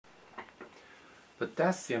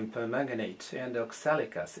potassium permanganate and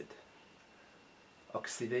oxalic acid,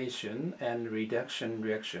 oxidation and reduction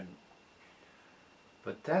reaction.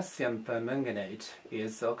 Potassium permanganate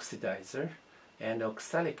is oxidizer and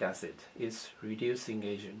oxalic acid is reducing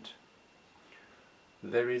agent.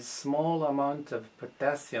 There is small amount of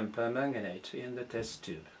potassium permanganate in the test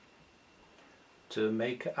tube. To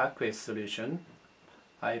make aqueous solution,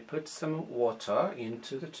 I put some water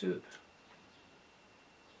into the tube.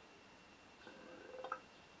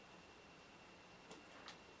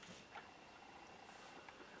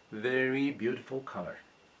 Very beautiful color.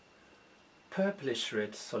 Purplish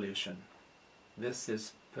red solution. This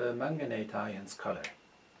is permanganate ions color.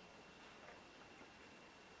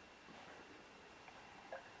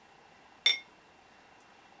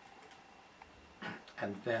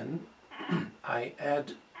 And then I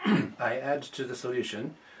add to the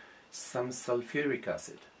solution some sulfuric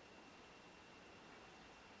acid.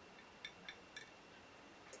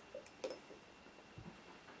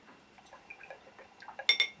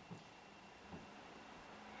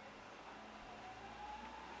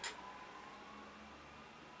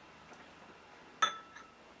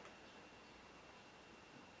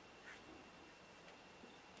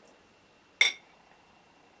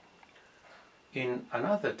 In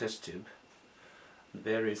another test tube,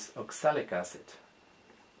 there is oxalic acid,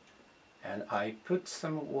 and I put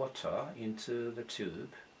some water into the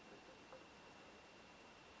tube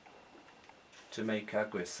to make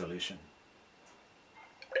aqueous solution.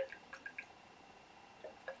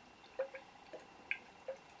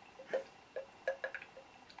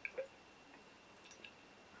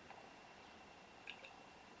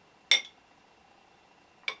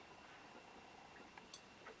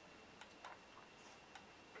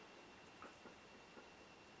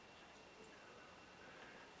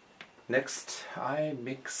 Next, I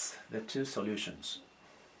mix the two solutions.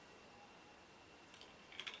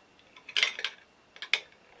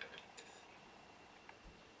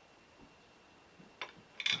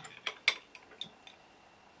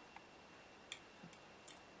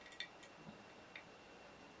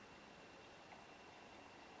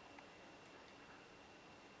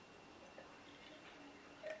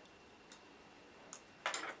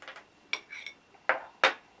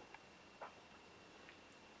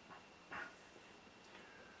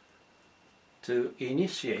 To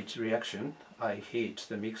initiate reaction, I heat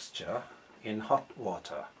the mixture in hot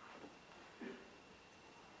water.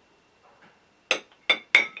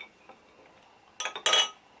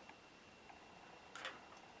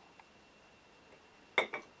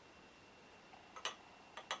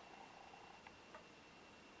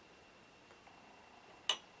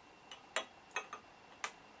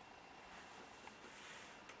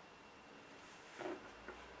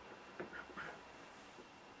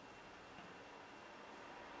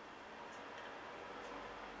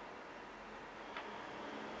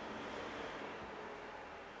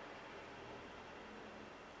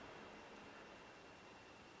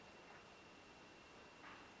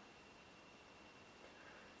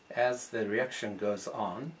 As the reaction goes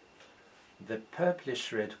on, the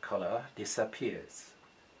purplish red color disappears,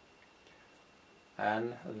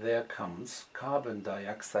 and there comes carbon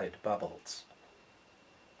dioxide bubbles.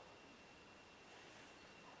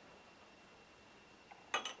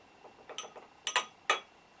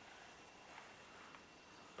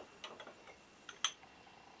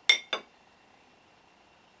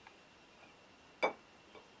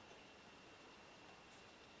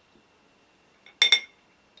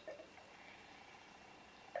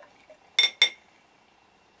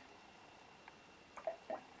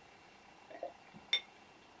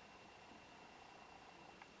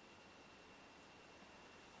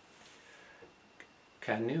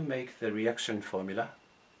 Can you make the reaction formula?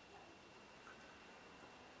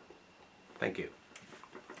 Thank you.